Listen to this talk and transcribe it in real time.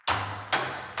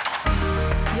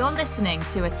You're listening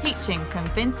to a teaching from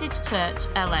Vintage Church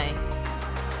LA.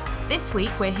 This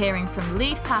week we're hearing from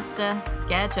lead pastor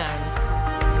Ger Jones.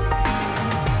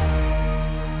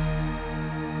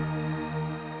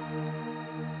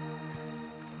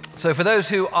 So for those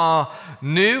who are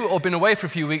new or been away for a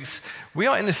few weeks, we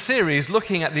are in a series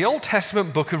looking at the Old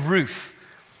Testament book of Ruth.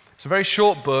 It's a very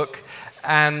short book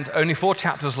and only 4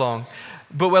 chapters long,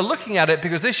 but we're looking at it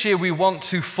because this year we want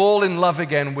to fall in love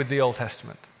again with the Old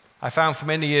Testament. I found for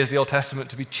many years the Old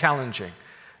Testament to be challenging,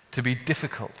 to be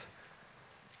difficult,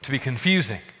 to be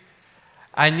confusing.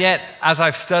 And yet, as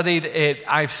I've studied it,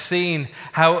 I've seen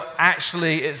how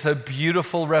actually it's a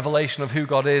beautiful revelation of who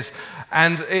God is.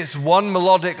 And it's one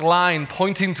melodic line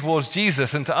pointing towards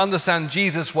Jesus. And to understand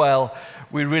Jesus well,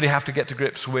 we really have to get to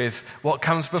grips with what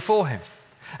comes before him.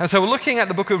 And so we're looking at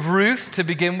the book of Ruth to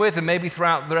begin with, and maybe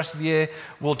throughout the rest of the year,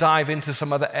 we'll dive into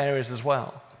some other areas as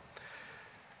well.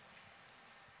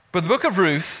 But the book of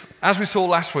Ruth, as we saw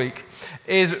last week,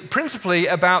 is principally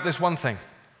about this one thing: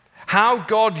 how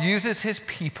God uses his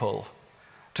people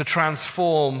to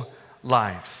transform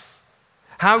lives.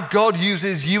 How God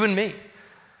uses you and me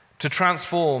to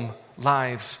transform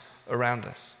lives around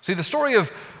us. See, the story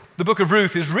of the book of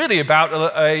Ruth is really about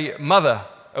a mother,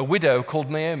 a widow called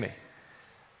Naomi.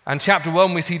 And chapter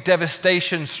 1, we see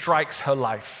devastation strikes her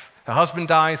life. Her husband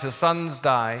dies, her sons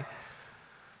die,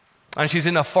 and she's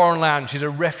in a foreign land. She's a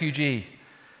refugee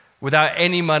without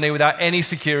any money, without any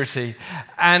security.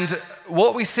 And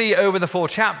what we see over the 4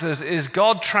 chapters is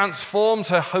God transforms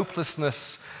her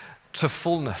hopelessness to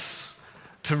fullness,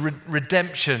 to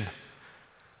redemption,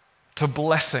 to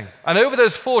blessing. And over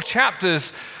those 4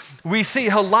 chapters, we see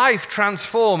her life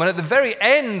transform. And at the very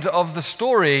end of the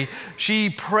story, she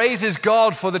praises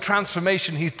God for the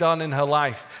transformation he's done in her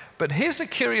life. But here's the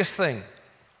curious thing.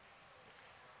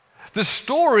 The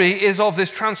story is of this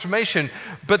transformation,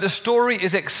 but the story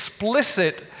is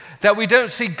explicit that we don't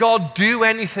see God do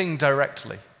anything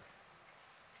directly.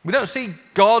 We don't see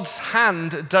God's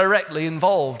hand directly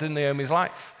involved in Naomi's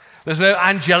life. There's no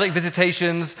angelic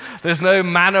visitations. There's no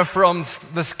manna from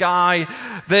the sky.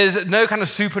 There's no kind of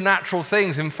supernatural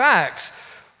things. In fact,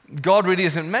 God really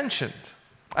isn't mentioned.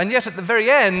 And yet at the very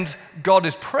end, God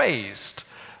is praised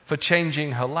for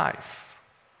changing her life.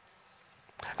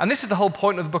 And this is the whole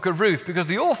point of the book of Ruth, because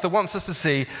the author wants us to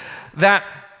see that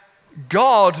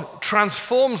God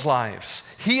transforms lives,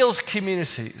 heals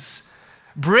communities,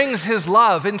 brings his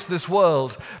love into this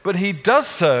world, but he does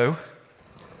so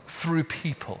through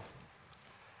people.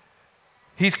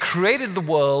 He's created the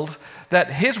world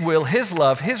that his will, his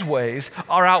love, his ways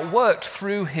are outworked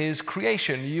through his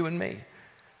creation, you and me.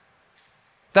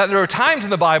 That there are times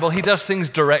in the Bible he does things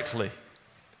directly,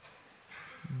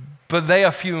 but they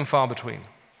are few and far between.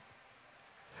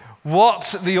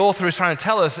 What the author is trying to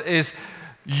tell us is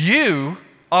you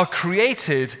are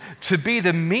created to be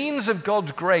the means of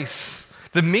God's grace,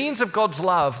 the means of God's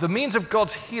love, the means of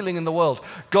God's healing in the world.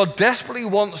 God desperately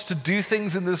wants to do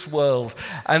things in this world,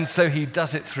 and so he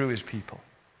does it through his people.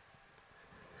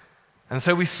 And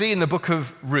so we see in the book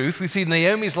of Ruth, we see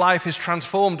Naomi's life is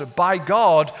transformed by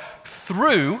God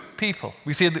through people.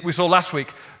 We saw last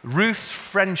week, Ruth's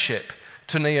friendship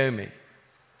to Naomi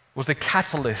was the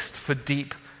catalyst for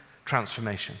deep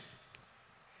transformation.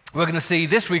 We're going to see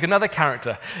this week another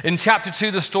character. In chapter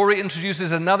 2, the story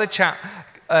introduces another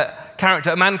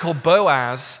character, a man called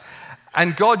Boaz,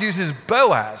 and God uses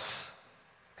Boaz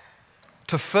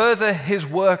to further his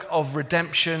work of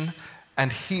redemption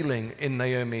and healing in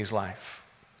Naomi's life.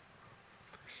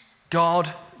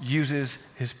 God uses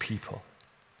his people.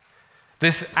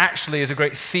 This actually is a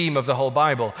great theme of the whole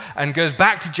Bible and goes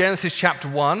back to Genesis chapter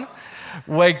 1,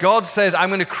 where God says, I'm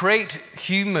going to create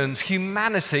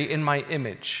humanity in my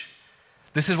image.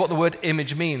 This is what the word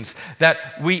image means,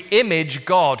 that we image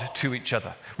God to each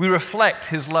other. We reflect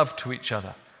his love to each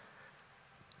other.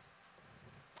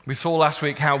 We saw last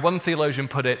week how one theologian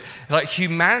put it, like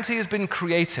humanity has been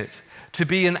created to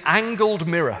be an angled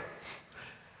mirror,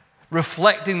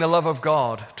 reflecting the love of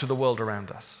God to the world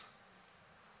around us.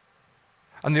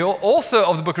 And the author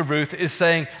of the book of Ruth is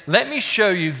saying, let me show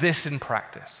you this in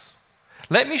practice.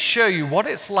 Let me show you what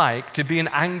it's like to be an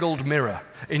angled mirror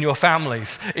in your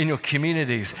families, in your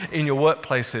communities, in your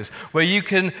workplaces, where you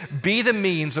can be the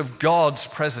means of God's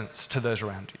presence to those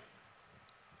around you.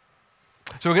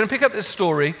 So we're going to pick up this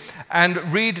story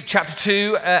and read chapter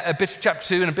 2, a bit of chapter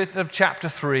 2 and a bit of chapter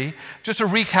 3, just to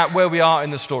recap where we are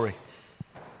in the story.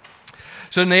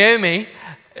 So Naomi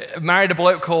married a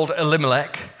bloke called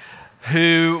Elimelech,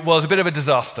 who was a bit of a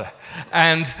disaster.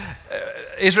 And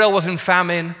Israel was in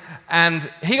famine,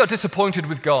 And he got disappointed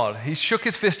with God. He shook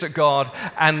his fist at God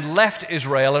and left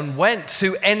Israel and went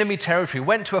to enemy territory,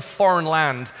 went to a foreign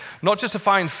land, not just to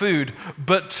find food,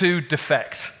 but to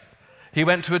defect. He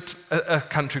went to a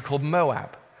country called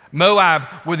Moab. Moab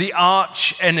were the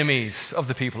arch enemies of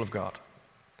the people of God.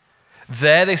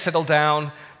 There they settled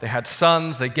down, they had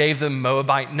sons, they gave them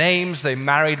Moabite names, they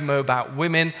married Moabite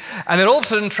women, and then all of a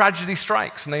sudden tragedy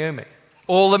strikes Naomi.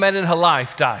 All the men in her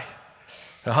life die.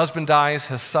 Her husband dies,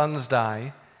 her sons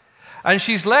die, and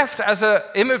she's left as an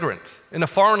immigrant in a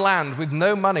foreign land with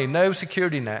no money, no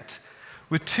security net,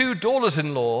 with 2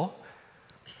 daughters-in-law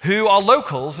who are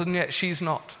locals, and yet she's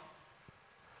not.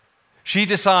 She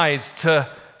decides to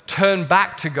turn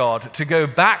back to God, to go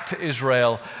back to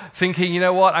Israel, thinking, you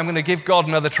know what, I'm going to give God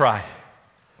another try.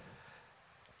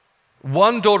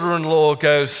 One daughter-in-law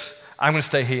goes, I'm going to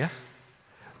stay here.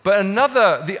 But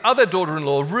the other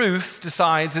daughter-in-law, Ruth,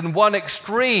 decides in one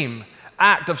extreme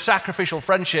act of sacrificial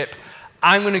friendship,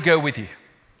 I'm going to go with you.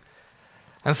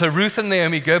 And so Ruth and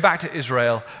Naomi go back to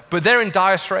Israel, but they're in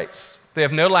dire straits. They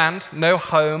have no land, no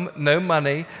home, no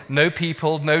money, no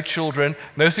people, no children,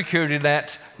 no security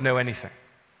net, no anything.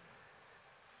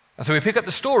 And so we pick up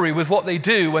the story with what they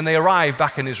do when they arrive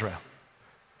back in Israel.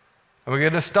 And we're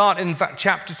going to start in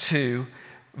chapter 2,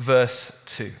 verse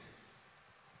 2.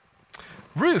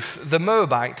 Ruth, the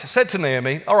Moabite, said to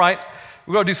Naomi, all right,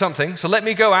 we've got to do something, so let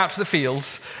me go out to the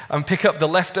fields and pick up the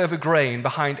leftover grain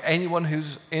behind anyone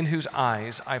in whose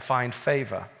eyes I find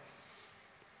favor.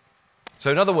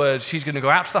 So in other words, she's going to go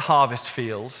out to the harvest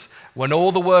fields. When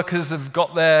all the workers have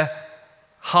got their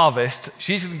harvest,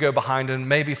 she's going to go behind and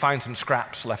maybe find some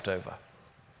scraps left over.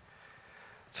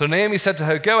 So Naomi said to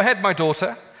her, go ahead, my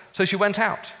daughter. So she went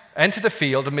out, entered a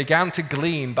field, and began to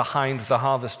glean behind the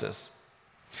harvesters.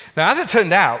 Now, as it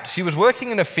turned out, she was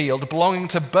working in a field belonging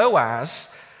to Boaz,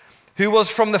 who was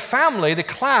from the family, the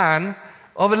clan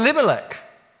of Elimelech,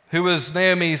 who was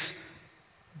Naomi's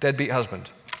deadbeat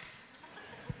husband.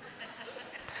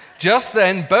 Just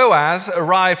then, Boaz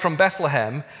arrived from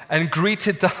Bethlehem and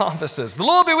greeted the harvesters. The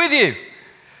Lord be with you.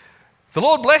 The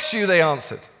Lord bless you, they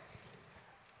answered.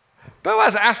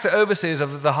 Boaz asked the overseers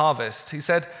of the harvest, he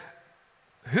said,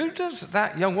 who does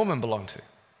that young woman belong to?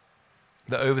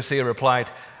 The overseer replied,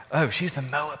 oh, she's the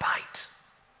Moabite.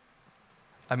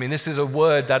 I mean, this is a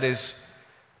word that is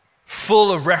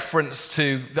full of reference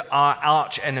to our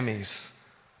arch enemies.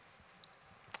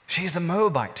 She's the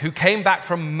Moabite who came back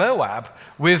from Moab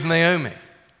with Naomi,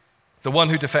 the one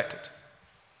who defected.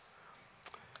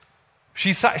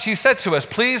 She said to us,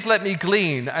 please let me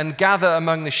glean and gather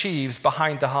among the sheaves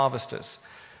behind the harvesters.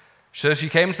 So she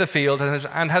came to the field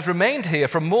and has remained here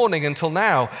from morning until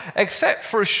now, except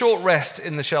for a short rest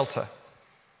in the shelter.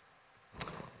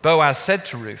 Boaz said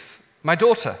to Ruth, my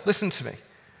daughter, listen to me.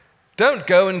 Don't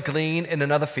go and glean in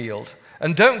another field,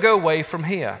 and don't go away from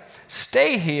here.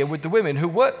 Stay here with the women who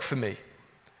work for me.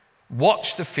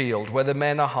 Watch the field where the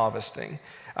men are harvesting,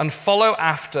 and follow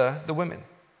after the women.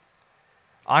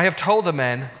 I have told the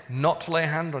men not to lay a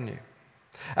hand on you.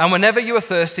 And whenever you are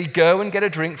thirsty, go and get a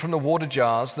drink from the water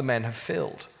jars the men have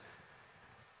filled.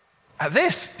 At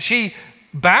this, she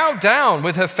bowed down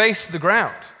with her face to the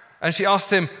ground, and she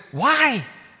asked him, why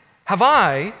have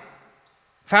I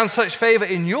found such favor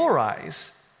in your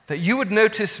eyes that you would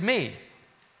notice me,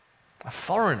 a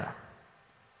foreigner?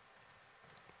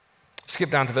 Skip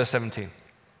down to verse 17.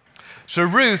 So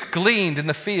Ruth gleaned in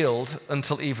the field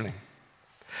until evening.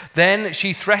 Then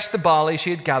she threshed the barley she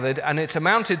had gathered, and it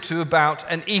amounted to about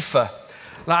an ephah.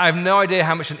 Now, I have no idea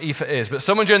how much an ephah is, but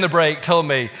someone during the break told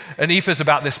me an ephah is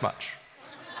about this much.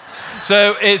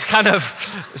 So it's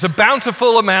a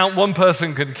bountiful amount one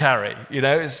person could carry. You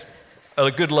know, it's a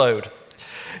good load.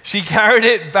 She carried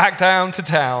it back down to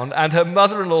town, and her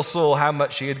mother-in-law saw how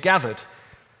much she had gathered.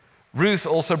 Ruth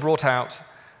also brought out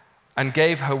and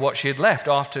gave her what she had left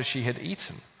after she had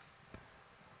eaten.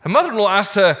 Her mother-in-law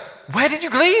asked her, where did you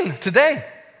glean today?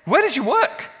 Where did you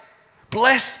work?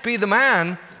 Blessed be the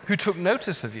man who took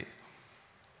notice of you.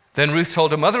 Then Ruth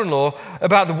told her mother-in-law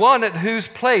about the one at whose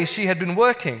place she had been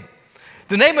working.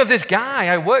 The name of this guy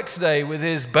I worked today with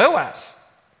is Boaz,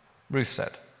 Ruth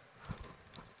said.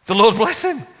 The Lord bless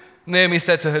him, Naomi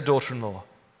said to her daughter-in-law.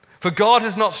 For God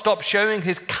has not stopped showing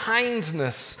his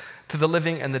kindness to the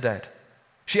living and the dead.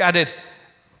 She added,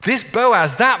 this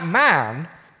Boaz, that man,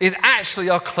 is actually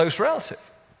our close relative.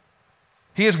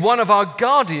 He is one of our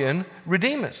guardian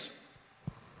redeemers.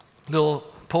 Little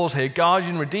pause here.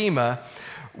 Guardian redeemer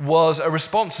was a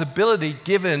responsibility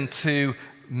given to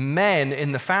men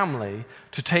in the family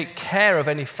to take care of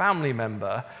any family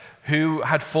member who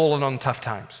had fallen on tough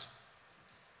times.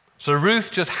 So Ruth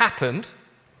just happened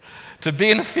to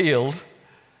be in a field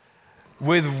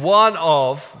with one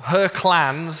of her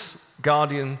clan's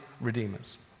guardian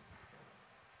redeemers.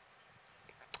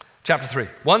 Chapter 3.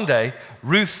 One day,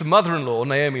 Ruth's mother-in-law,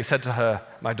 Naomi, said to her,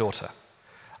 "My daughter,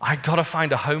 I've got to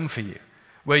find a home for you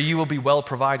where you will be well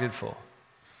provided for.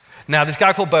 Now, this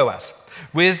guy called Boaz,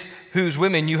 with whose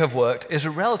women you have worked, is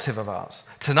a relative of ours.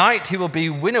 Tonight he will be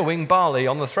winnowing barley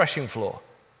on the threshing floor.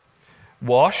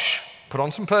 Wash, put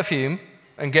on some perfume,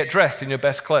 and get dressed in your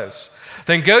best clothes.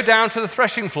 Then go down to the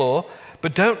threshing floor,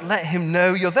 but don't let him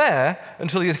know you're there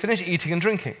until he has finished eating and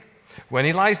drinking. When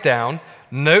he lies down,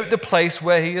 note the place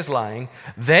where he is lying,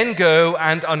 then go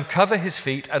and uncover his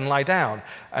feet and lie down,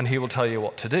 and he will tell you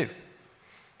what to do."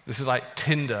 This is like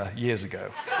Tinder years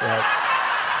ago. Right?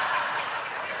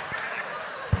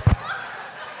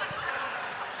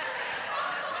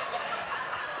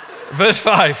 Verse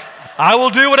 5, "I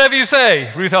will do whatever you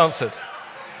say," Ruth answered.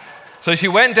 So she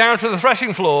went down to the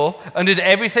threshing floor and did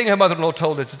everything her mother-in-law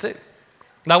told her to do.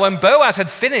 Now when Boaz had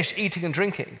finished eating and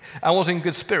drinking and was in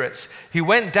good spirits, he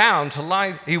went over to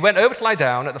lie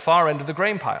down at the far end of the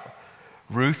grain pile.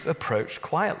 Ruth approached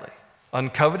quietly,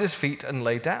 uncovered his feet and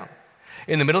lay down.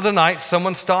 In the middle of the night,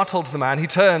 someone startled the man. He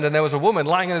turned and there was a woman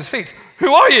lying at his feet.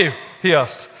 "Who are you?" he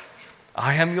asked.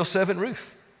 "I am your servant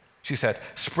Ruth," she said.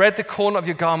 "Spread the corner of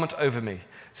your garment over me,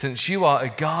 since you are a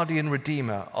guardian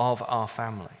redeemer of our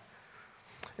family."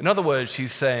 In other words,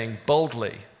 she's saying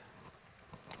boldly,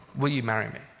 "Will you marry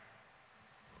me?"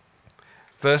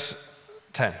 Verse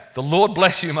 10, "The Lord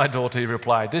bless you, my daughter," he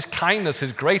replied. "This kindness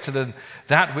is greater than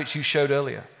that which you showed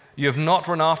earlier. You have not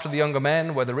run after the younger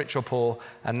men, whether rich or poor,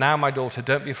 and now, my daughter,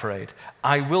 don't be afraid.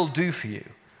 I will do for you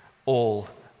all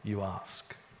you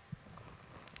ask."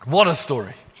 What a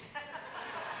story.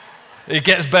 It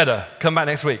gets better. Come back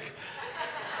next week.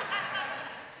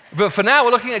 But for now,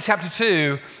 we're looking at chapter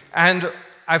 2, and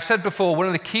I've said before, one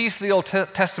of the keys to the Old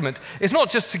Testament is not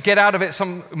just to get out of it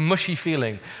some mushy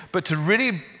feeling, but to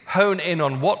really hone in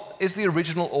on what is the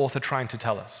original author trying to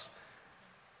tell us.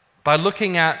 By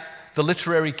looking at the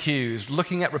literary cues,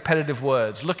 looking at repetitive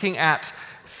words, looking at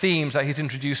themes that he's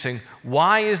introducing,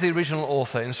 why is the original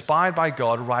author, inspired by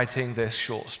God, writing this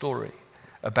short story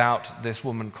about this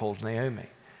woman called Naomi?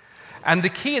 And the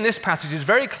key in this passage is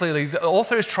very clearly the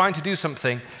author is trying to do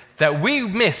something that we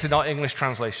miss in our English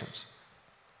translations.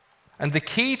 And the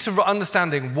key to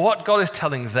understanding what God is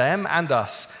telling them and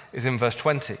us is in verse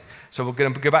 20. So we're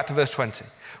going to go back to verse 20.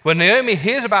 When Naomi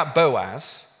hears about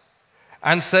Boaz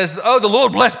and says, "Oh, the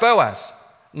Lord bless Boaz,"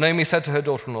 Naomi said to her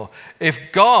daughter-in-law,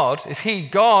 if God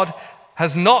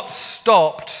has not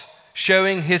stopped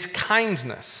showing his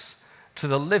kindness to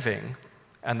the living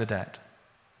and the dead.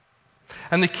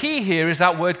 And the key here is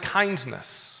that word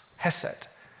kindness, hesed,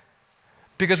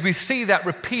 because we see that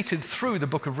repeated through the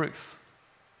book of Ruth.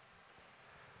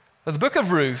 The book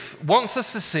of Ruth wants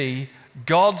us to see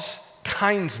God's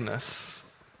kindness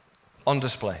on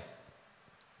display.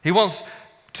 He wants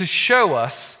to show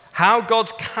us how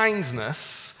God's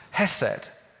kindness, hesed,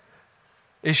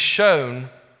 is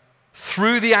shown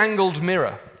through the angled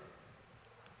mirror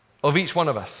of each one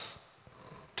of us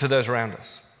to those around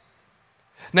us.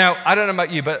 Now, I don't know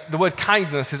about you, but the word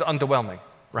kindness is underwhelming,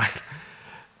 right?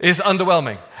 It's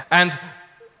underwhelming. And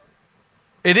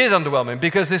it is underwhelming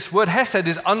because this word hesed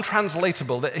is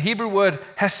untranslatable. The Hebrew word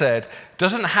hesed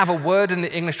doesn't have a word in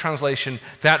the English translation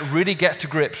that really gets to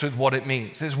grips with what it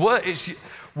means. It's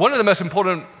one of the most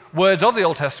important words of the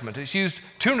Old Testament. It's used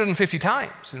 250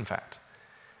 times, in fact.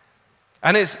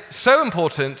 And it's so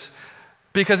important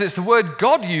because it's the word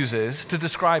God uses to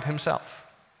describe himself.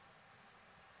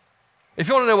 If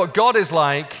you want to know what God is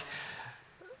like,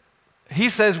 he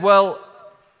says, well,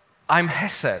 I'm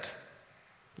hesed,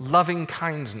 loving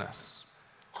kindness.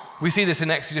 We see this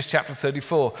in Exodus chapter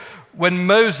 34. When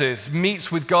Moses meets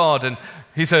with God and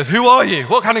he says, who are you?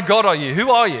 What kind of God are you?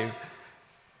 Who are you?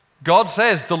 God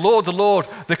says, the Lord,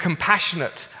 the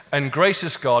compassionate and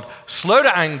gracious God, slow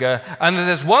to anger, and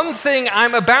there's one thing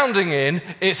I'm abounding in,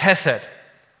 it's hesed.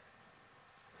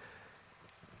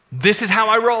 This is how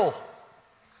I roll.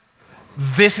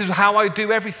 This is how I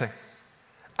do everything.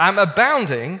 I'm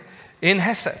abounding in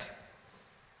hesed.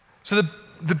 So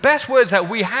the best words that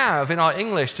we have in our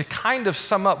English to kind of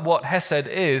sum up what hesed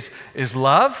is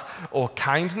love or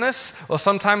kindness or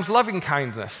sometimes loving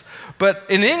kindness. But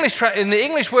in the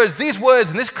English words, these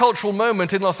words in this cultural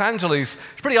moment in Los Angeles,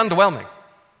 it's pretty underwhelming.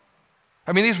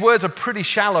 I mean, these words are pretty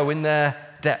shallow in their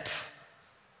depth.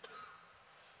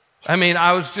 I mean,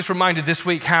 I was just reminded this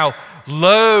week how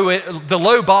the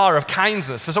low bar of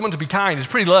kindness for someone to be kind is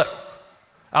pretty low.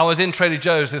 I was in Trader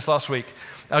Joe's this last week.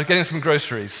 I was getting some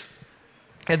groceries.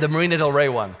 in the Marina del Rey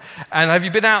one. And have you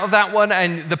been out of that one?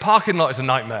 And the parking lot is a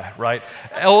nightmare, right?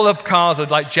 All the cars are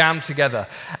like jammed together.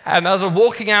 And as I'm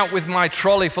walking out with my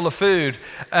trolley full of food,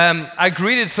 I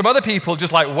greeted some other people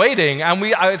just like waiting, and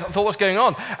I thought, what's going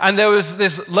on? And there was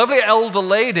this lovely elder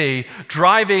lady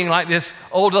driving like this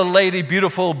older lady,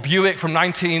 beautiful Buick from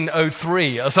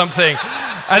 1903 or something.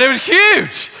 And it was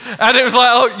huge. And it was like,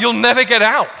 oh, you'll never get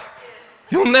out.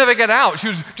 You'll never get out. She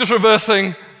was just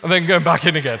reversing and then going back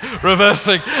in again,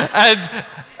 reversing. And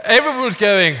everyone was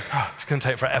going, oh, it's going to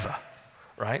take forever,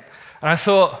 right? And I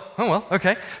thought, oh, well,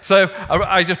 okay. So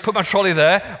I just put my trolley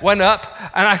there, went up,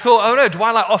 and I thought, oh, no, do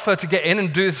I like offer to get in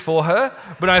and do this for her?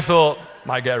 But I thought,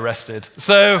 might get arrested.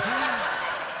 So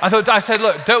I said,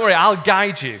 look, don't worry, I'll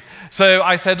guide you. So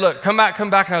I said, look, come back.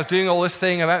 And I was doing all this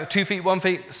thing about 2 feet, 1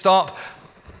 feet, stop.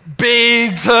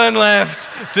 Big turn left,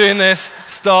 doing this,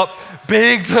 stop.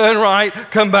 Big turn right,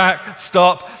 come back,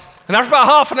 stop. And after about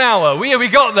half an hour, we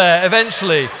got there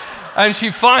eventually. And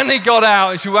she finally got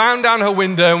out, and she wound down her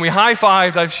window, and we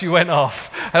high-fived as she went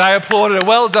off. And I applauded her,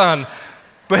 well done.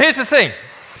 But here's the thing.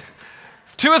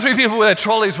 2 or 3 people with their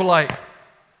trolleys were like,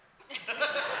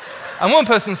 and one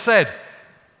person said,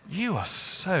 you are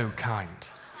so kind.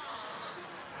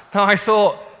 Now I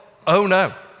thought, oh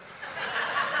no.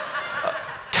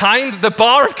 The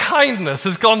bar of kindness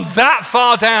has gone that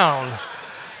far down.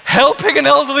 Helping an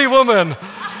elderly woman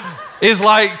is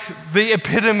like the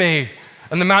epitome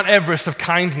and the Mount Everest of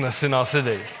kindness in our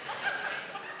city.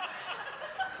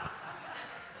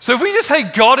 So if we just say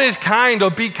God is kind or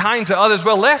be kind to others,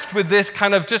 we're left with this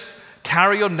kind of just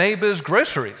carry your neighbor's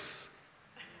groceries,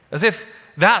 as if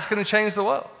that's going to change the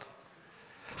world.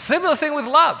 Similar thing with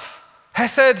love.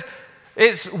 Hesed,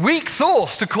 it's weak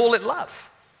sauce to call it love.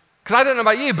 Because I don't know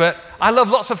about you, but I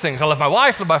love lots of things. I love my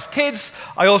wife, I love my kids.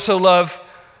 I also love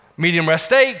medium rare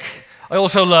steak. I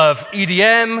also love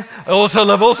EDM. I also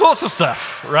love all sorts of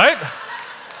stuff, right?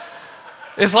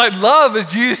 It's like love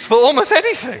is used for almost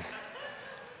anything.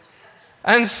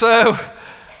 And so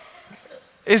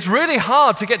it's really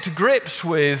hard to get to grips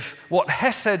with what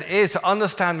Hesed is, to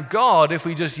understand God, if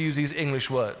we just use these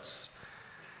English words.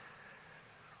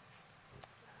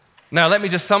 Now, let me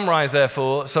just summarize,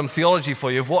 therefore, some theology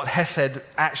for you of what Hesed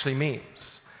actually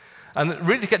means. And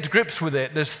really to get to grips with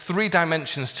it, there's 3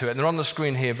 dimensions to it, and they're on the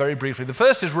screen here very briefly. The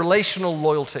first is relational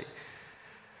loyalty.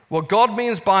 What God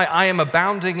means by I am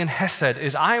abounding in Hesed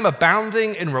is I am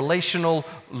abounding in relational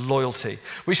loyalty,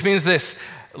 which means this.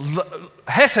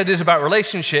 Hesed is about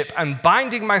relationship and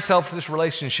binding myself to this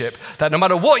relationship, that no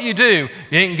matter what you do,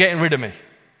 you ain't getting rid of me.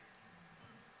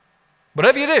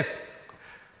 Whatever you do.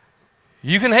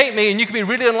 You can hate me and you can be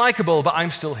really unlikable, but I'm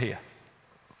still here.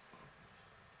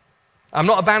 I'm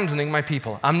not abandoning my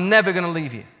people. I'm never going to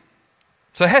leave you.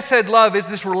 So Hesed love is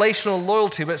this relational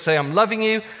loyalty. Let's say I'm loving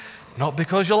you, not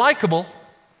because you're likable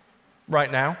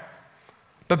right now,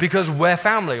 but because we're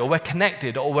family, or we're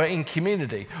connected, or we're in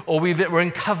community, or we're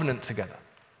in covenant together.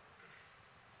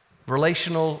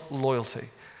 Relational loyalty.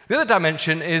 The other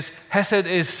dimension is Hesed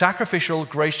is sacrificial,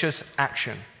 gracious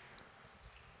action.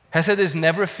 Hesed is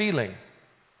never a feeling.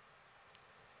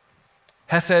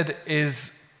 Hesed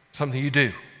is something you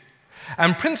do.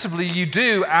 And principally, you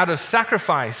do out of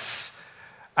sacrifice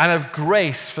and of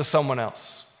grace for someone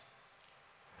else.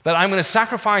 That I'm going to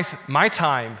sacrifice my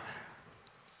time,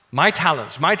 my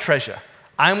talents, my treasure.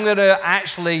 I'm going to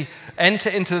actually enter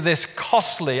into this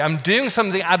costly. I'm doing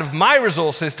something out of my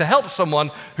resources to help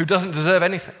someone who doesn't deserve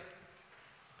anything.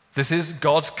 This is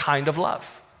God's kind of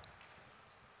love.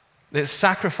 It's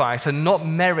sacrifice and not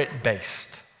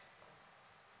merit-based.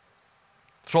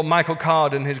 That's what Michael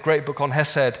Card, in his great book on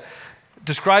Hesed,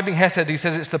 describing Hesed, he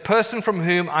says, it's the person from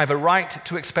whom I have a right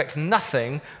to expect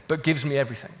nothing but gives me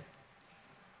everything.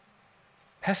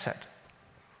 Hesed.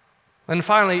 And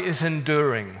finally, it's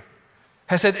enduring.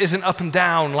 Hesed isn't up and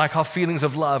down like our feelings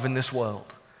of love in this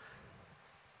world.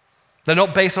 They're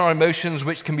not based on our emotions,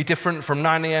 which can be different from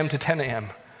 9 a.m. to 10 a.m.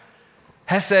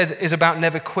 Hesed is about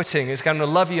never quitting. It's going to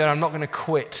love you and I'm not going to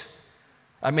quit.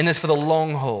 I'm in this for the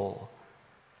long haul.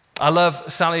 I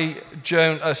love Sally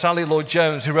Lloyd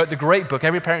Jones, who wrote the great book,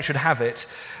 Every Parent Should Have It,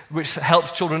 which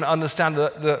helps children understand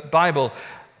the Bible.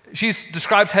 She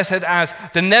describes Hesed as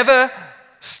the never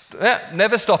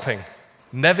stopping,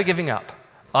 never giving up,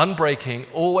 unbreaking,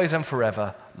 always and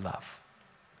forever love.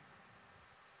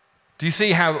 Do you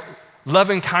see how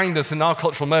love and kindness in our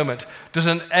cultural moment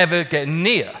doesn't ever get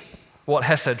near what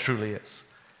Hesed truly is?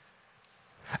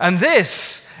 And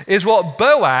this is what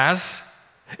Boaz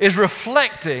is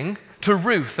reflecting to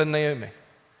Ruth and Naomi.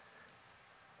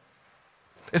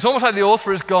 It's almost like the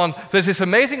author has gone, there's this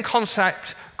amazing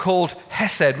concept called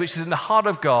Hesed, which is in the heart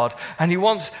of God, and he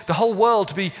wants the whole world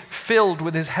to be filled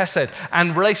with his Hesed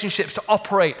and relationships to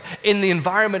operate in the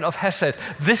environment of Hesed.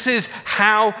 This is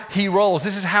how he rolls.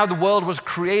 This is how the world was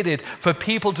created, for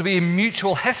people to be in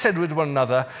mutual Hesed with one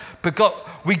another. But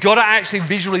we got to actually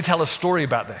visually tell a story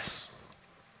about this,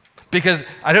 because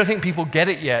I don't think people get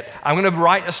it yet. I'm going to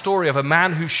write a story of a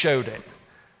man who showed it.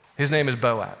 His name is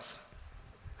Boaz.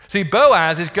 See,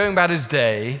 Boaz is going about his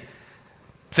day.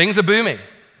 Things are booming.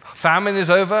 Famine is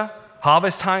over.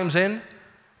 Harvest time's in.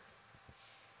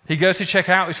 He goes to check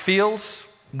out his fields.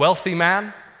 Wealthy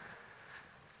man.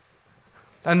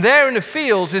 And there in the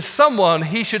fields is someone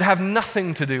he should have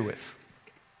nothing to do with.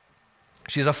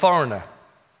 She's a foreigner.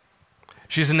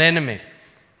 She's an enemy.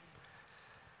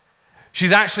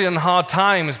 She's actually in hard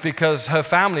times because her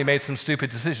family made some stupid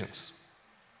decisions.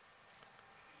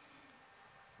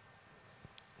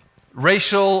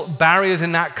 Racial barriers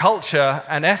in that culture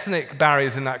and ethnic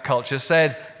barriers in that culture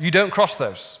said, you don't cross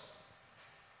those.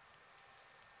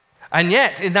 And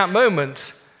yet, in that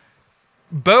moment,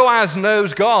 Boaz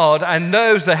knows God and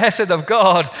knows the Hesed of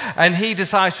God, and he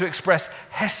decides to express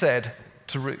Hesed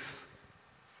to Ruth.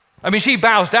 I mean, she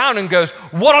bows down and goes,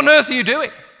 what on earth are you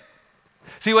doing?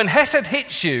 See, when Hesed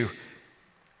hits you,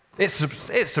 it's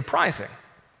surprising.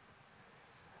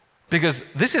 Because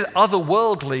this is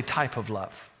otherworldly type of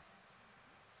love.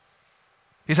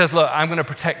 He says, look, I'm going to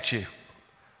protect you.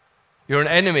 You're an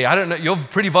enemy. I don't know. You're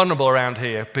pretty vulnerable around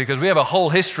here because we have a whole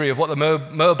history of what the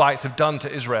Moabites have done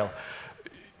to Israel.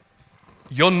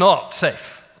 You're not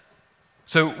safe.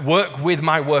 So work with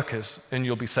my workers and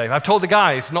you'll be safe. I've told the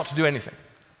guys not to do anything.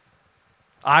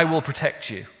 I will protect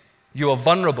you. You are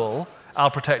vulnerable.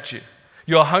 I'll protect you.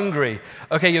 You're hungry.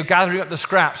 Okay, you're gathering up the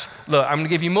scraps. Look, I'm going to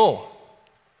give you more.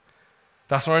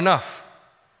 That's not enough.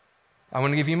 I'm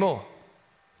going to give you more.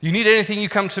 You need anything, you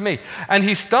come to me. And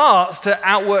he starts to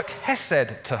outwork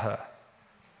Hesed to her.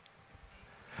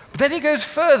 But then he goes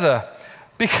further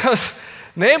because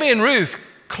Naomi and Ruth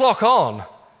clock on.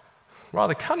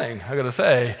 Rather cunning, I've got to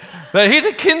say. But he's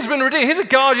a kinsman redeemer. He's a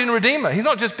guardian redeemer. He's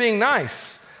not just being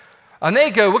nice. And they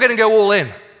go, we're going to go all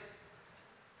in.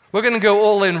 We're going to go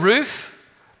all in. Ruth,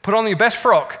 put on your best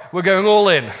frock. We're going all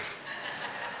in.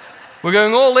 We're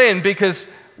going all in because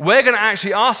we're going to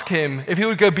actually ask him if he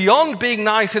would go beyond being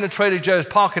nice in a Trader Joe's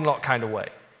parking lot kind of way.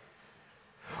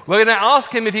 We're going to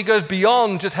ask him if he goes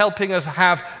beyond just helping us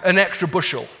have an extra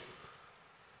bushel.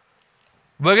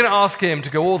 We're going to ask him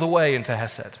to go all the way into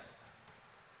Hesed.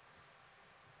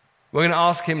 We're going to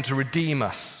ask him to redeem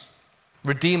us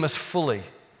fully.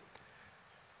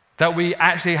 That we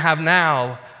actually have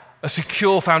now a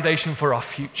secure foundation for our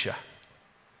future.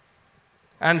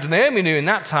 And Naomi knew in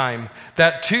that time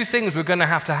that two things were going to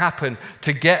have to happen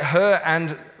to get her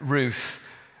and Ruth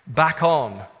back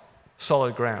on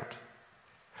solid ground.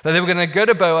 That they were going to go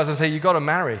to Boaz and say, you've got to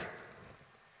marry.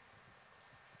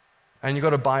 And you've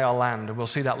got to buy our land. And we'll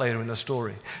see that later in the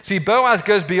story. See, Boaz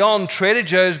goes beyond Trader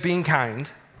Joe's being kind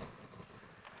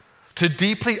to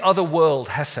deeply otherworld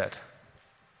Hesed.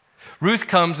 Ruth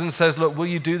comes and says, look, will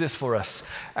you do this for us?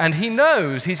 And he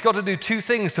knows he's got to do two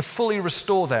things to fully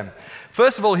restore them.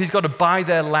 First of all, he's got to buy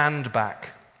their land back.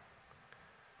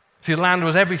 See, land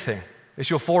was everything. It's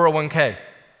your 401k.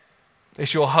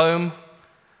 It's your home.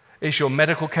 It's your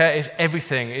medical care. It's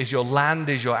everything. It's your land,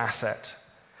 is your asset.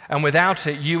 And without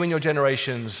it, you and your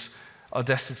generations are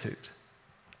destitute.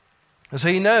 And so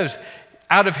he knows,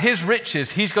 out of his riches,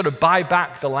 he's got to buy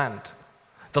back the land.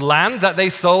 The land that they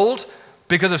sold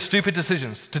because of stupid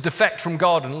decisions, to defect from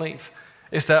God and leave.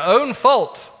 It's their own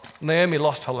fault Naomi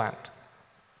lost her land.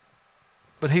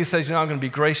 But he says, I'm going to be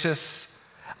gracious.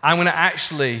 I'm going to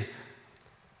actually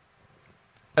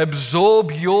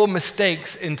absorb your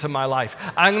mistakes into my life.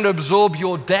 I'm going to absorb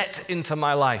your debt into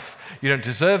my life. You don't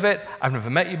deserve it. I've never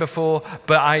met you before,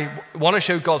 but I want to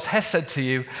show God's Hesed to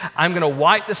you. I'm going to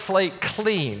wipe the slate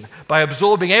clean by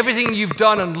absorbing everything you've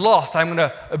done and lost. I'm going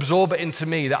to absorb it into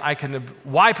me, that I can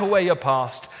wipe away your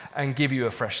past and give you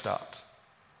a fresh start.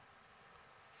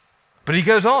 But he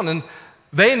goes on, and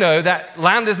they know that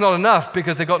land is not enough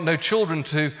because they've got no children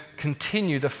to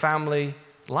continue the family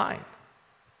line.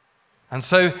 And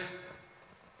so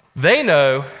they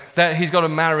know that he's got to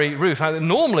marry Ruth. Now,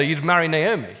 normally, you'd marry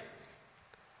Naomi,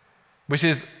 which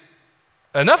is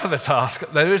enough of a task.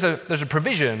 There's a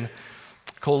provision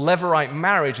called Levirate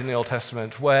marriage in the Old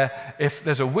Testament, where if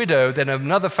there's a widow, then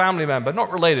another family member, not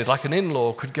related, like an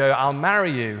in-law, could go, I'll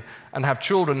marry you and have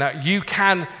children. Now, you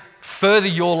can further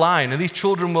your line, and these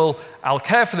children I'll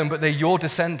care for them, but they're your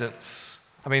descendants.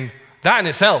 I mean, that in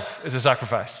itself is a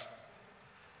sacrifice.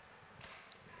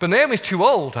 But Naomi's too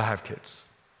old to have kids.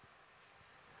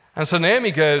 And so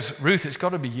Naomi goes, Ruth, it's got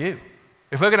to be you.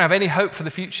 If we're going to have any hope for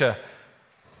the future,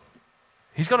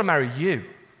 he's got to marry you.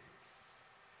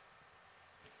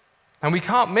 And we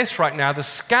can't miss right now the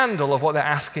scandal of what they're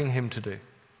asking him to do.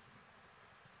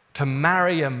 To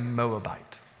marry a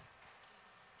Moabite.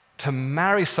 To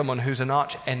marry someone who's an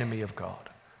arch enemy of God.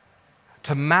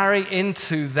 To marry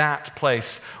into that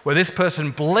place where this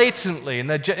person blatantly, in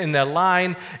their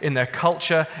line, in their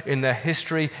culture, in their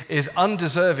history, is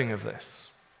undeserving of this.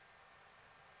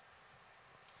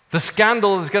 The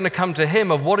scandal is going to come to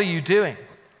him of what are you doing?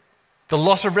 The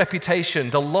loss of reputation,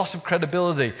 the loss of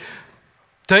credibility.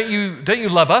 Don't you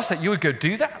love us that you would go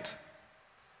do that?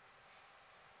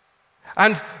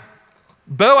 And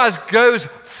Boaz goes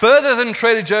further than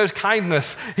Trader Joe's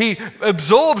kindness. He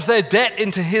absorbs their debt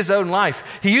into his own life.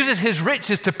 He uses his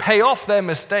riches to pay off their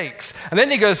mistakes. And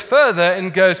then he goes further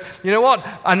and goes, you know what?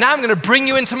 And now I'm going to bring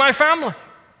you into my family.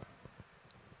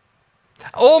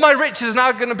 All my riches are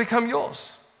now going to become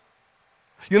yours.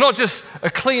 You're not just a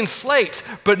clean slate,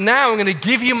 but now I'm going to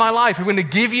give you my life. I'm going to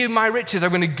give you my riches. I'm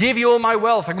going to give you all my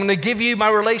wealth. I'm going to give you my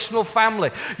relational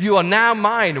family. You are now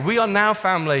mine. We are now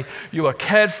family. You are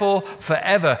cared for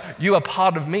forever. You are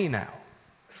part of me now.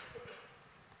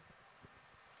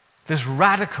 This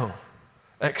radical,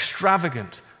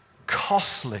 extravagant,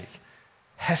 costly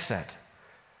hesed.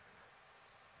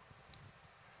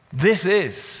 This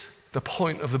is the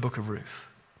point of the book of Ruth.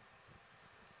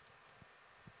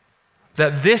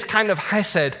 That this kind of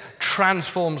hesed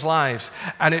transforms lives.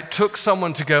 And it took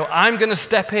someone to go, I'm going to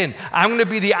step in. I'm going to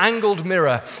be the angled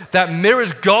mirror that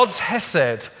mirrors God's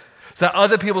hesed, that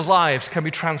other people's lives can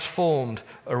be transformed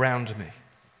around me.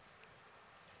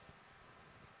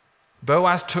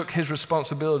 Boaz took his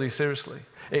responsibility seriously.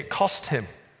 It cost him.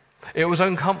 It was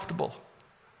uncomfortable.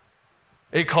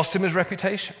 It cost him his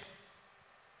reputation.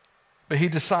 But he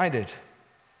decided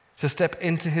to step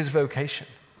into his vocation,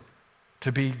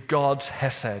 to be God's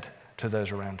hesed to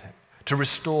those around him, to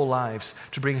restore lives,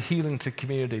 to bring healing to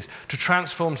communities, to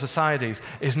transform societies,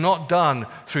 is not done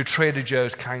through Trader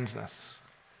Joe's kindness.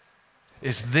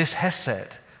 It's this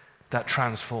hesed that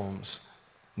transforms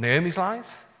Naomi's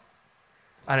life,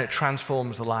 and it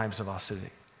transforms the lives of our city.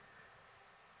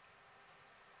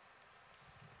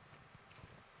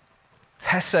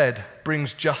 Hesed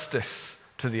brings justice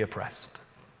to the oppressed.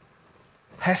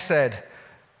 Hesed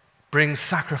brings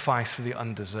sacrifice for the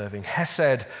undeserving.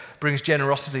 Hesed brings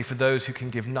generosity for those who can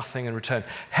give nothing in return.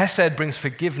 Hesed brings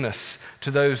forgiveness to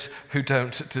those who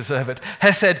don't deserve it.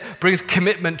 Hesed brings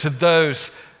commitment to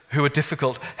those who are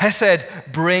difficult. Hesed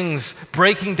brings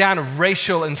breaking down of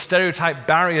racial and stereotype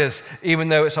barriers, even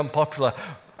though it's unpopular.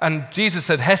 And Jesus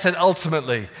said Hesed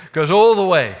ultimately goes all the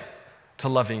way to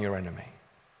loving your enemy.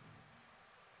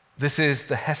 This is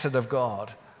the Hesed of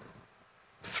God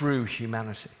through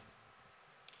humanity.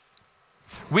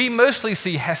 We mostly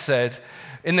see Hesed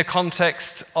in the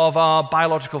context of our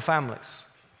biological families,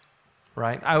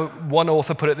 right? One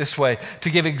author put it this way, to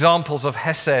give examples of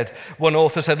Hesed. One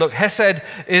author said, look, Hesed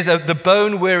is the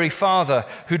bone-weary father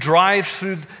who drives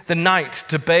through the night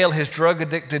to bail his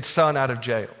drug-addicted son out of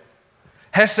jail.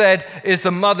 Hesed is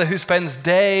the mother who spends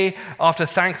day after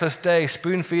thankless day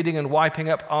spoon-feeding and wiping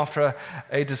up after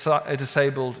a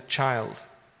disabled child.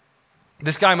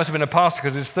 This guy must have been a pastor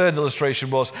because his third illustration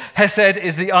was, Hesed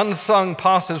is the unsung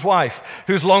pastor's wife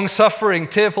whose long-suffering,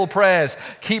 tearful prayers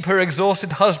keep her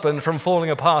exhausted husband from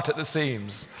falling apart at the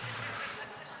seams.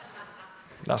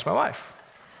 That's my wife.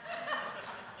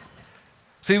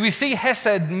 See, we see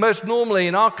Hesed most normally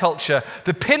in our culture.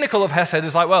 The pinnacle of Hesed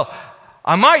is like, well,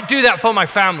 I might do that for my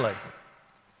family,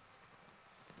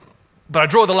 but I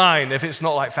draw the line if it's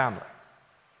not like family.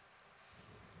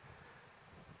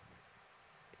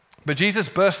 But Jesus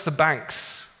burst the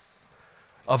banks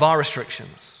of our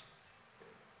restrictions.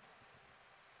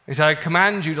 He said, I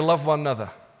command you to love one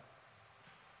another.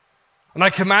 And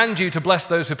I command you to bless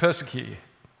those who persecute you.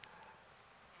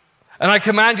 And I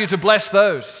command you to bless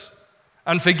those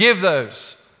and forgive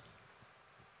those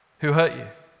who hurt you.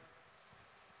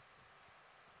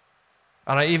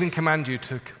 And I even command you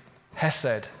to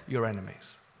hesed your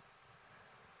enemies.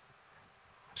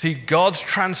 See, God's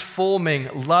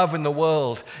transforming love in the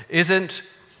world isn't,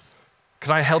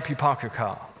 can I help you park your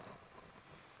car?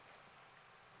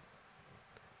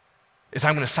 It's,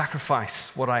 I'm going to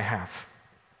sacrifice what I have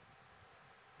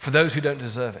for those who don't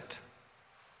deserve it,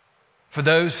 for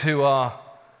those who are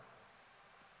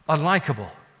unlikable,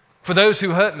 for those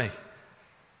who hurt me.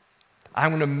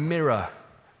 I'm going to mirror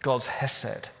God's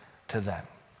hesed to them.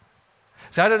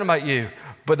 See, I don't know about you,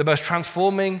 but the most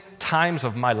transforming times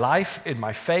of my life, in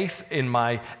my faith, in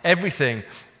my everything,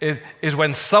 is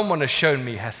when someone has shown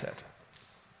me hesed.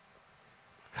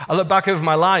 I look back over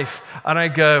my life and I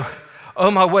go,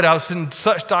 oh my word, I was in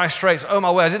such dire straits. Oh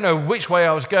my word, I didn't know which way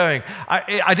I was going.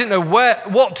 I didn't know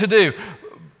what to do.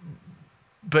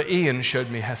 But Ian showed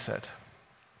me Hesed.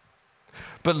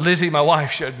 But Lizzie, my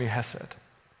wife, showed me Hesed.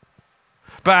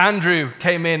 But Andrew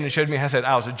came in and showed me Hesed.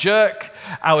 I was a jerk.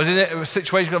 I was in a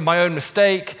situation of my own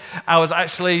mistake. I was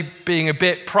actually being a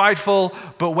bit prideful,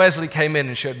 but Wesley came in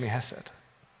and showed me Hesed.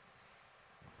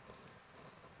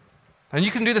 And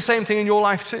you can do the same thing in your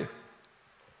life too.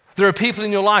 There are people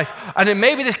in your life, and then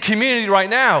maybe this community right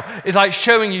now is like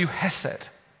showing you Hesed.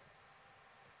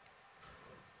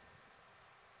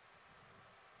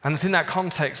 And it's in that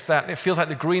context that it feels like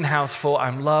the greenhouse for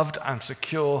I'm loved, I'm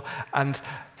secure, and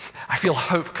I feel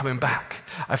hope coming back.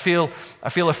 I feel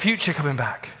a future coming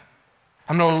back.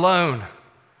 I'm not alone.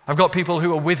 I've got people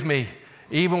who are with me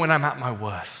even when I'm at my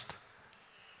worst.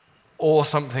 Or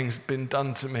something's been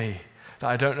done to me that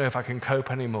I don't know if I can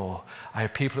cope anymore. I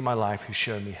have people in my life who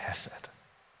show me Hesed.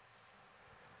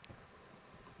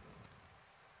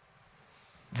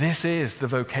 This is the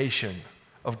vocation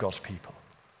of God's people.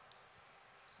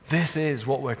 This is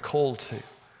what we're called to.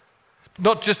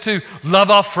 Not just to love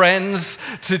our friends,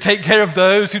 to take care of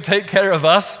those who take care of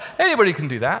us. Anybody can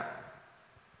do that.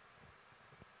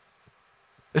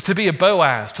 It's to be a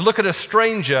Boaz, to look at a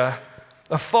stranger,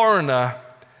 a foreigner,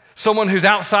 someone who's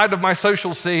outside of my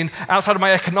social scene, outside of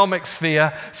my economic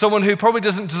sphere, someone who probably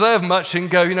doesn't deserve much, and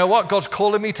go, you know what? God's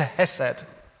calling me to Hesed.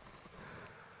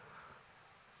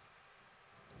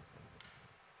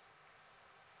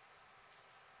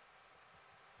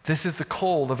 This is the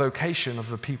call, the vocation of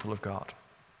the people of God.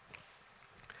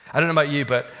 I don't know about you,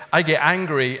 but I get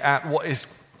angry at what is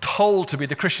told to be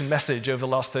the Christian message over the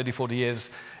last 30, 40 years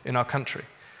in our country.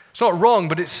 It's not wrong,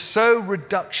 but it's so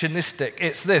reductionistic.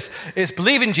 It's this. It's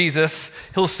believe in Jesus,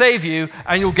 he'll save you,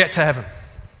 and you'll get to heaven.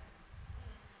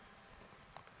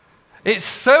 It's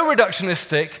so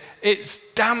reductionistic, it's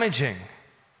damaging.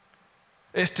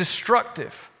 It's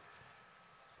destructive.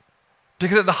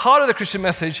 Because at the heart of the Christian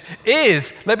message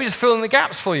is, let me just fill in the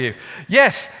gaps for you.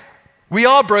 Yes, we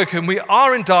are broken, we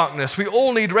are in darkness, we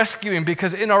all need rescuing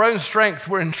because in our own strength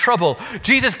we're in trouble.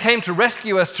 Jesus came to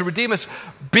rescue us, to redeem us,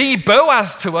 be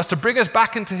Boaz to us, to bring us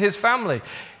back into his family.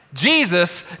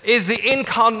 Jesus is the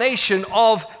incarnation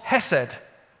of Hesed.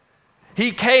 He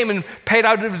came and paid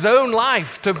out of his own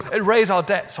life to erase our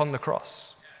debts on the cross.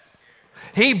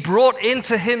 He brought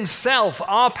into himself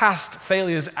our past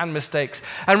failures and mistakes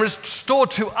and restored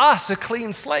to us a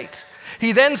clean slate.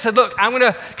 He then said, look, I'm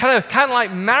going to kind of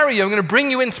like marry you. I'm going to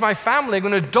bring you into my family. I'm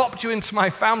going to adopt you into my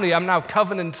family. I'm now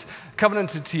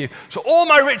covenanted to you. So all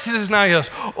my riches is now yours.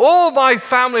 All my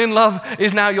family and love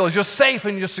is now yours. You're safe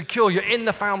and you're secure. You're in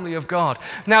the family of God.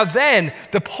 Now then,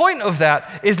 the point of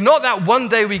that is not that one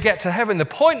day we get to heaven. The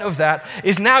point of that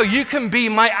is now you can be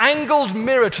my angled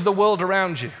mirror to the world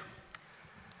around you.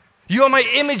 You are my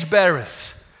image bearers.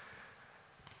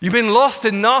 You've been lost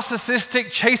in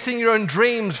narcissistic chasing your own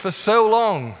dreams for so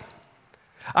long.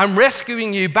 I'm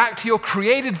rescuing you back to your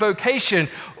created vocation,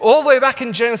 all the way back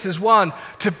in Genesis 1,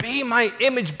 to be my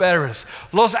image bearers.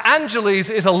 Los Angeles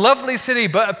is a lovely city,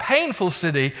 but a painful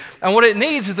city. And what it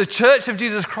needs is the Church of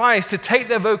Jesus Christ to take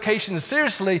their vocation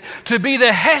seriously, to be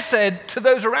the Hesed to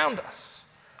those around us.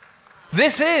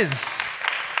 This is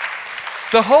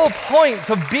the whole point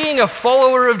of being a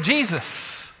follower of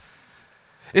Jesus,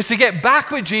 is to get back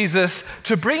with Jesus,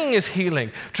 to bringing his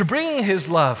healing, to bringing his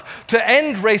love, to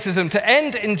end racism, to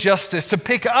end injustice, to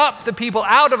pick up the people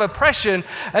out of oppression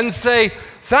and say,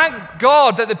 thank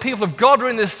God that the people of God are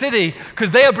in this city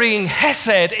because they are bringing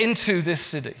Hesed into this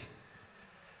city.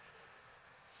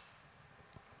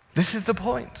 This is the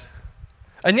point.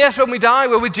 And yes, when we die,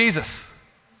 we're with Jesus.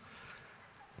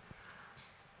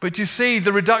 But you see,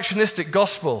 the reductionistic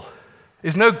gospel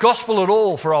is no gospel at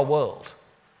all for our world.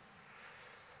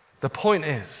 The point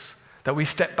is that we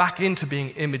step back into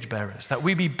being image bearers, that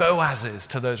we be Boazes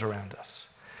to those around us.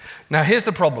 Now, here's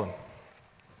the problem.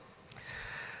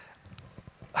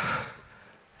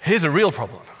 Here's a real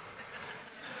problem.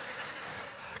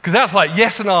 Because that's like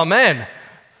yes and amen,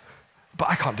 but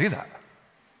I can't do that.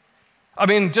 I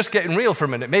mean, just getting real for a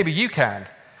minute, maybe you can.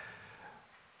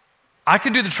 I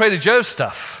can do the Trader Joe's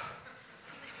stuff.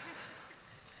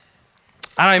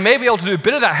 And I may be able to do a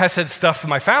bit of that Hesed stuff for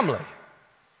my family.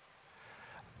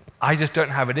 I just don't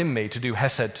have it in me to do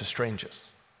Hesed to strangers.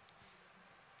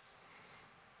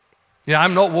 You know,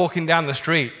 I'm not walking down the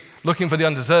street looking for the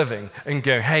undeserving and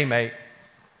going, hey, mate,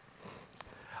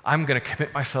 I'm going to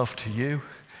commit myself to you.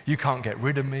 You can't get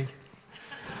rid of me.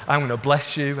 I'm going to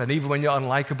bless you. And even when you're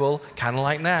unlikable, kind of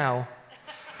like now,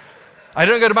 I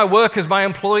don't go to my workers, my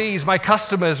employees, my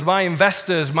customers, my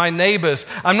investors, my neighbors.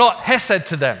 I'm not hesed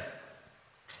to them.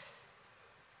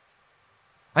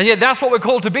 And yet that's what we're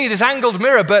called to be, this angled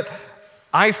mirror, but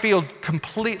I feel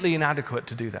completely inadequate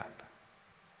to do that.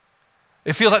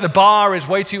 It feels like the bar is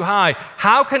way too high.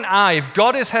 How can I, if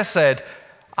God is hesed,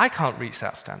 I can't reach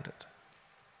that standard.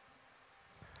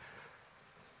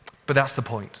 But that's the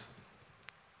point.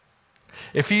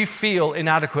 If you feel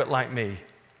inadequate like me,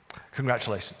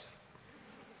 congratulations.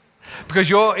 Because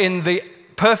you're in the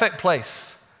perfect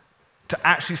place to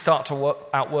actually start to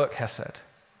outwork hesed.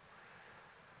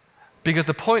 Because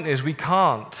the point is, we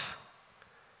can't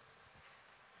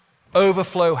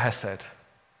overflow hesed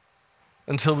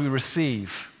until we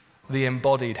receive the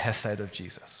embodied hesed of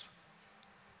Jesus.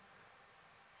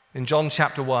 In John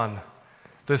chapter 1,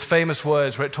 those famous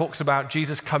words where it talks about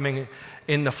Jesus coming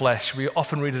in the flesh, we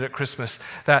often read it at Christmas,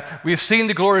 that we have seen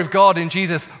the glory of God in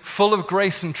Jesus, full of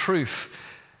grace and truth.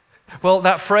 Well,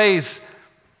 that phrase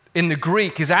in the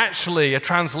Greek is actually a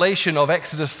translation of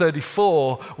Exodus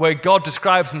 34, where God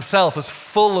describes himself as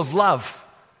full of love,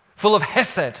 full of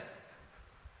hesed.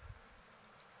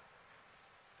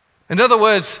 In other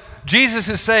words, Jesus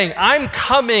is saying, I'm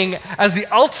coming as the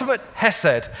ultimate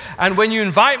hesed, and when you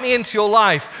invite me into your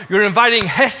life, you're inviting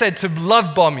hesed to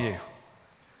love bomb you,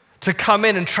 to come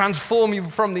in and transform you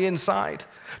from the inside,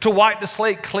 to wipe the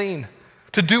slate clean,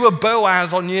 to do a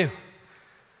Boaz on you,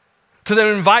 to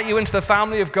then invite you into the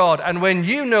family of God. And when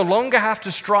you no longer have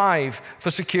to strive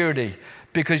for security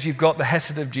because you've got the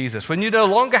hesed of Jesus, when you no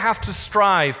longer have to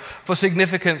strive for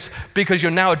significance because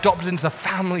you're now adopted into the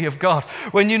family of God,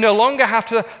 when you no longer have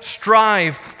to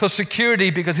strive for security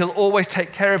because he'll always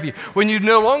take care of you, when you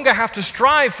no longer have to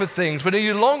strive for things, when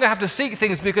you no longer have to seek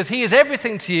things because he is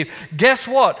everything to you, guess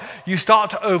what? You start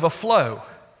to overflow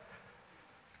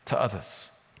to others.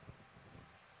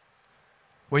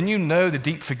 When you know the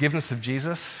deep forgiveness of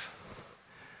Jesus,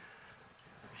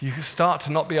 you start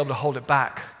to not be able to hold it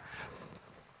back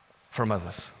from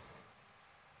others.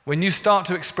 When you start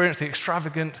to experience the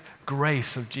extravagant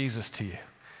grace of Jesus to you,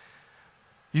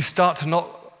 you start to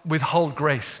not withhold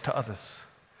grace to others.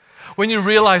 When you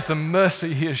realize the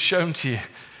mercy he has shown to you,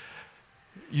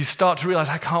 you start to realize,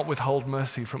 I can't withhold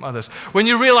mercy from others. When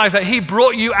you realize that he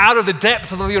brought you out of the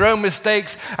depths of your own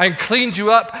mistakes and cleaned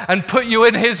you up and put you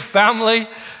in his family,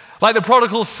 like the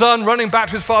prodigal son running back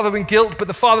to his father in guilt, but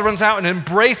the father runs out and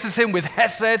embraces him with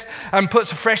hesed and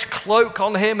puts a fresh cloak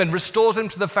on him and restores him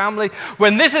to the family.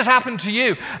 When this has happened to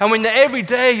you, and when every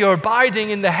day you're abiding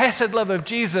in the hesed love of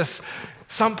Jesus,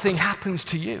 something happens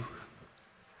to you.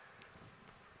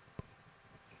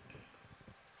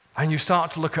 And you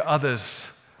start to look at others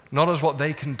not as what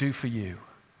they can do for you,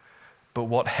 but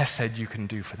what hesed you can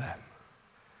do for them.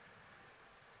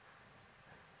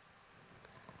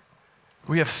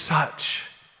 We have such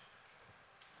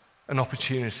an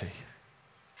opportunity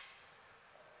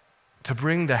to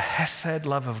bring the hesed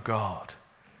love of God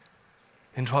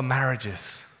into our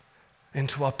marriages,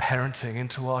 into our parenting,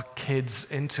 into our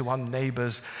kids, into our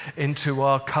neighbors, into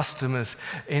our customers,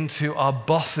 into our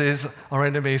bosses, our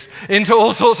enemies, into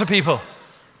all sorts of people.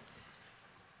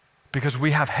 Because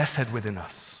we have hesed within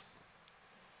us.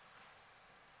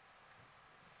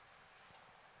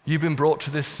 You've been brought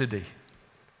to this city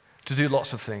to do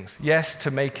lots of things. Yes,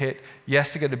 to make it.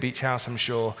 Yes, to get a beach house, I'm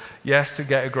sure. Yes, to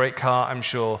get a great car, I'm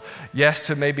sure. Yes,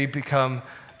 to maybe become,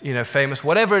 famous,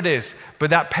 whatever it is. But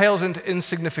that pales into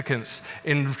insignificance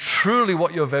in truly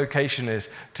what your vocation is,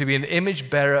 to be an image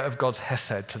bearer of God's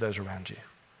hesed to those around you.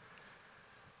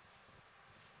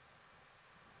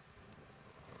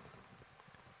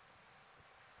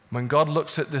 When God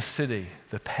looks at this city,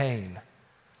 the pain,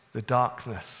 the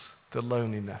darkness, the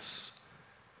loneliness,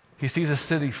 he sees a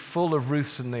city full of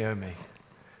Ruths and Naomi.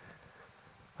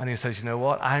 And he says, you know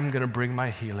what? I'm going to bring my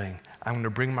healing. I'm going to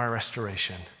bring my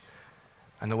restoration.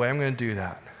 And the way I'm going to do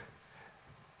that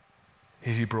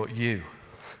is he brought you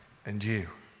and you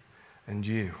and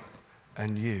you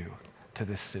and you to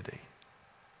this city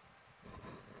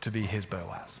to be his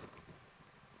Boaz.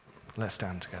 Let's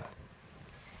stand together.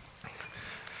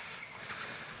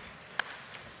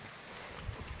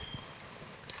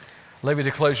 I'd like you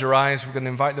to close your eyes. We're going to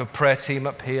invite the prayer team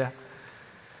up here.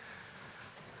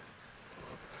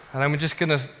 And I'm just going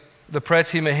to, the prayer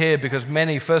team are here because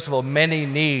many feel,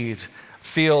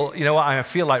 you know what, I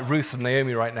feel like Ruth and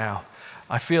Naomi right now.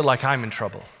 I feel like I'm in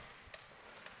trouble.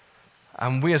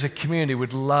 And we as a community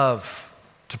would love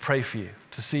to pray for you,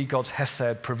 to see God's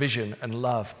hesed, provision, and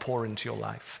love pour into your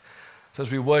life. So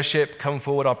as we worship, come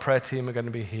forward, our prayer team are going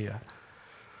to be here.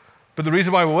 But the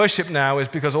reason why we worship now is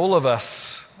because all of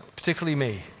us, particularly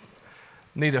me,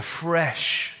 need a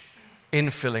fresh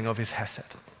infilling of his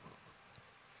hesed.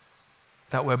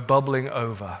 That we're bubbling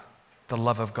over the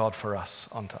love of God for us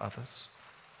onto others.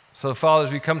 So, Father,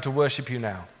 as we come to worship you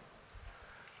now,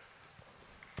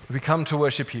 we come to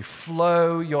worship you.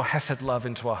 Flow your hesed love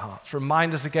into our hearts.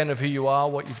 Remind us again of who you are,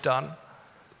 what you've done,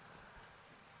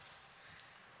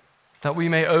 that we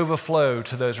may overflow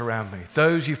to those around me,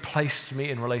 those you've placed me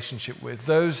in relationship with,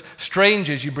 those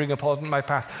strangers you bring upon my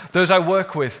path, those I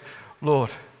work with.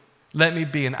 Lord, let me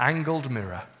be an angled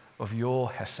mirror of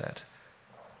your hesed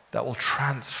that will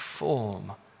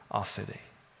transform our city.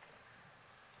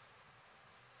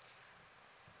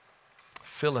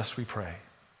 Fill us, we pray,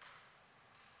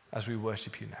 as we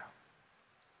worship you now.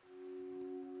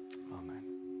 Amen.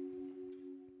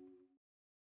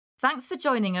 Thanks for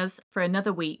joining us for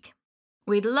another week.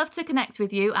 We'd love to connect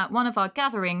with you at one of our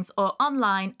gatherings or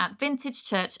online at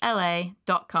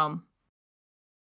vintagechurchla.com.